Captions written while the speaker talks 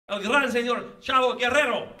el gran señor Chavo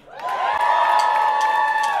Guerrero.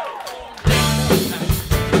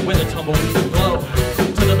 With a tumbleweed blow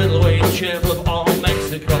to the middleweight champ of all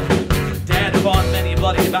Mexico. Dad fought many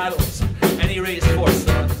bloody battles, and he raised 4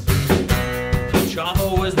 sons.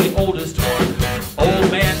 Chavo was the oldest one.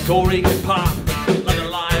 Old man gory could pop like a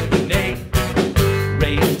live grenade.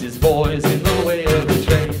 Raised his boys in the way of the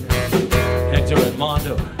trade. Hector and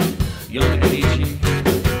Mondo, young and Ichi.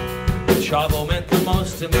 Chavo meant the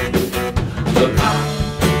most to me. Look out,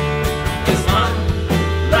 it's my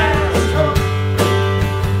last hope.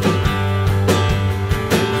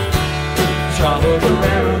 Chavo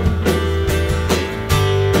Guerrero,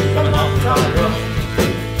 coming off the top rope.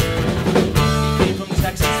 He came from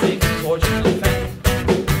Texas, thinking fortune and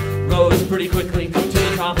fame. Rose pretty quickly to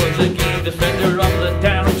the top of the game. Defender of the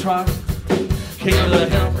downtrodden, king of the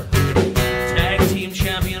hill. Tag team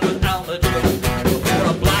champion with Alma Drew. Before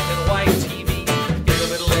a black and white TV in the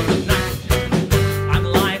middle of the night. I'm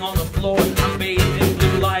lying on the floor, I'm bathed in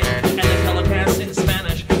blue light, and the telecast in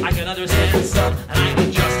Spanish. I can understand some, and I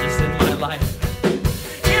need justice in my life.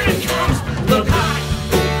 Here it comes, look high,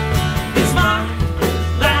 it's my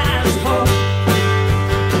last hope.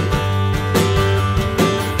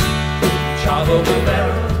 Chavo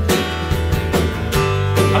Guerrero,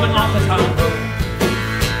 coming off the top rope.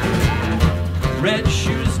 Red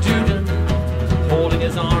shoes student, holding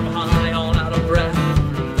his arm high on out of breath.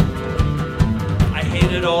 I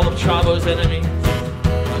hated all of Chavo's enemies,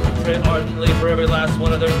 prayed ardently for every last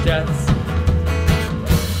one of their deaths.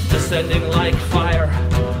 Descending like fire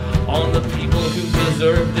on the people who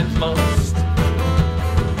deserved it most.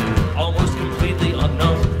 Almost completely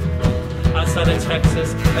unknown outside of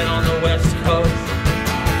Texas and on the West